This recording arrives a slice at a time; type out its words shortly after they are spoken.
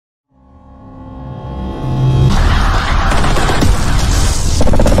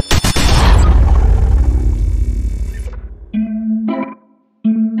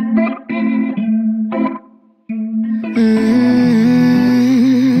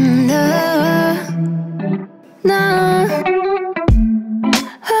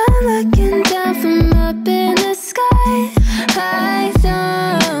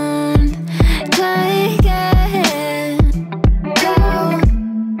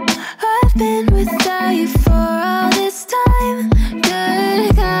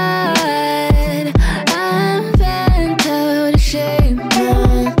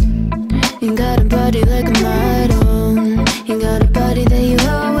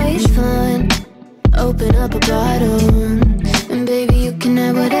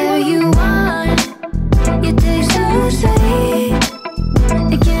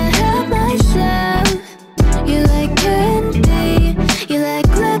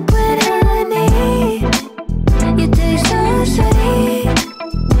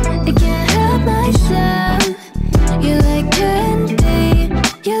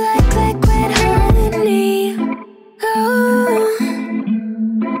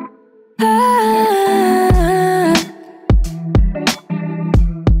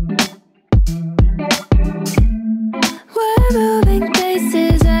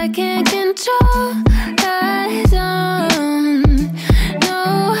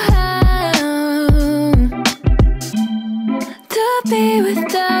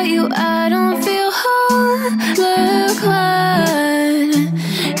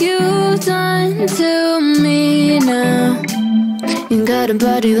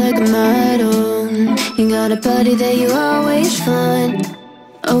body like a model. You got a body that you always find.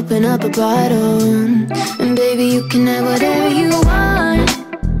 Open up a bottle, and baby, you can have whatever you want.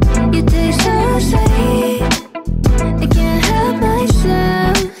 You taste so sweet, I can't help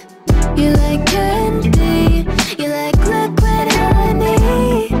myself. You like candy, you like liquid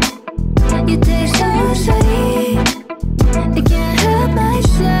honey. You taste so sweet, I can't help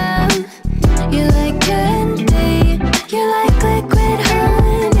myself. You like candy, you like liquid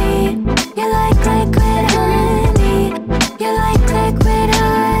honey. You like liquid honey, you like liquid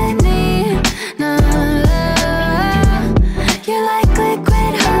honey. No, you like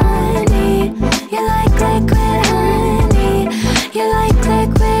liquid honey, you like liquid honey, you like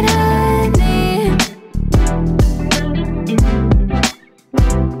liquid honey.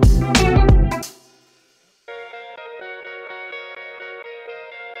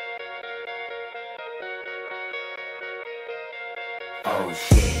 Oh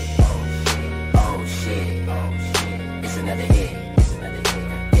shit, oh shit, oh shit, oh shit. It's another hit, it's another hit.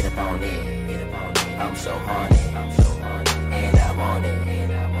 Get up on it, get up on it. I'm so horny, I'm so horny. And I want it,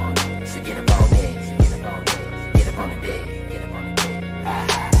 and I want it. So get up on it, so get up on it. Get up on the bed, get up on the bed.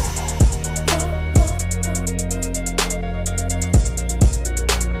 Ah.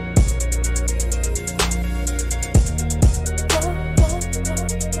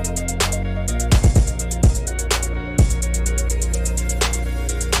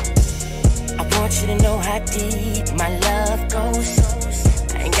 You to know how deep my love goes.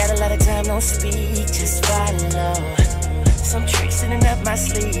 I ain't got a lot of time, no speak, just follow. Some tricks sitting up my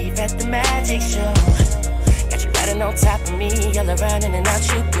sleeve at the magic show. Got you riding on top of me, all around in and out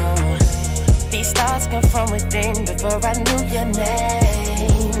you go. These thoughts come from within before I knew your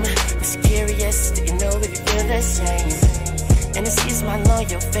name. Was curious, didn't know if you feel the same. And to see a smile on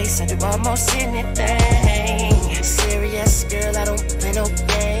your face, I do almost anything. Serious, girl, I don't play no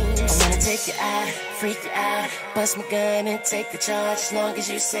games. I wanna take you out, freak you out, bust my gun and take the charge as long as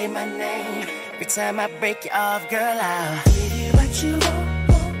you say my name. Every time I break you off, girl, I'll give you what you want.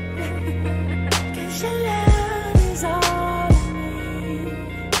 'Cause your love is all I need.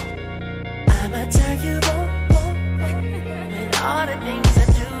 I'ma turn you on with all the things I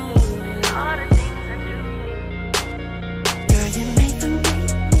do, all the things I do. Girl, you made for me.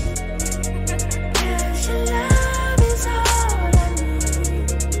 'Cause your love is all I need.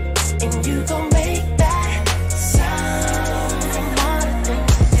 And you gon' make that sound from all the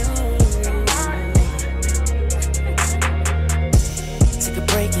things I do. Take a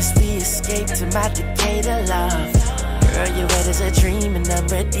break as we escape to my decade of love. Girl, you're wet as a dream and I'm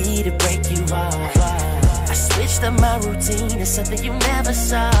ready to break you off. I switched up my routine to something you never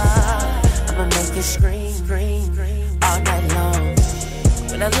saw. I'ma make you scream, all night long.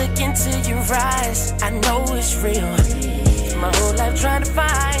 When I look into your eyes, I know it's real. My whole life trying to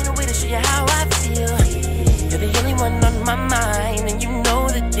find a way to show you how I feel. You're the only one on my mind and you know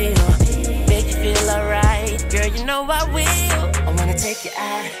the deal. Make you feel alright, girl, you know I will. I wanna take you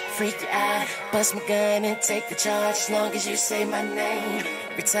out, freak you out, bust my gun and take the charge as long as you say my name.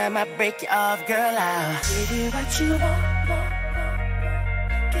 Every time I break you off, girl, I'll give you what you want.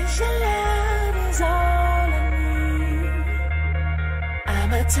 'Cause your love is all I need.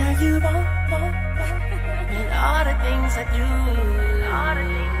 I'ma turn you on with all the things I do, all the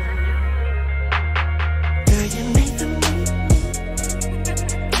things I do. Girl, you made for me.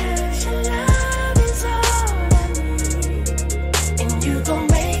 'Cause your love is all I need. And you gon'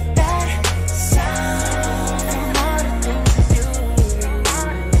 make that sound from all the things I do.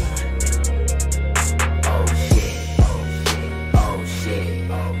 Oh shit, oh shit, oh shit,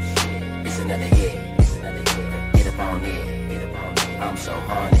 oh shit. It's another hit, it's another hit. Get up on it, get up on it. I'm so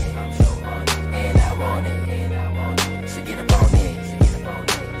horny, I'm so horny. And I want it, and I want it. So get up on it, so get up on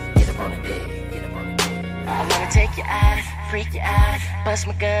it. Get up on the bed, get up on the bed. I wanna take you out, freak you out, bust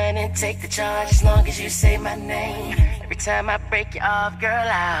my gun and take the charge as long as you say my name. Every time I break you off, girl,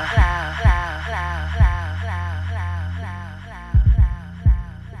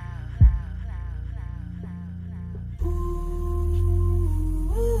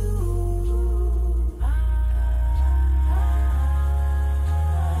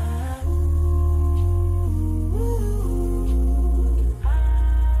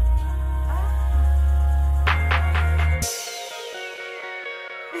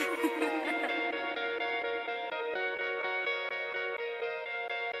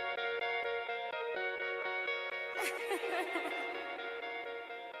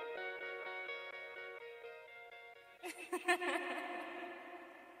 Ha ha ha.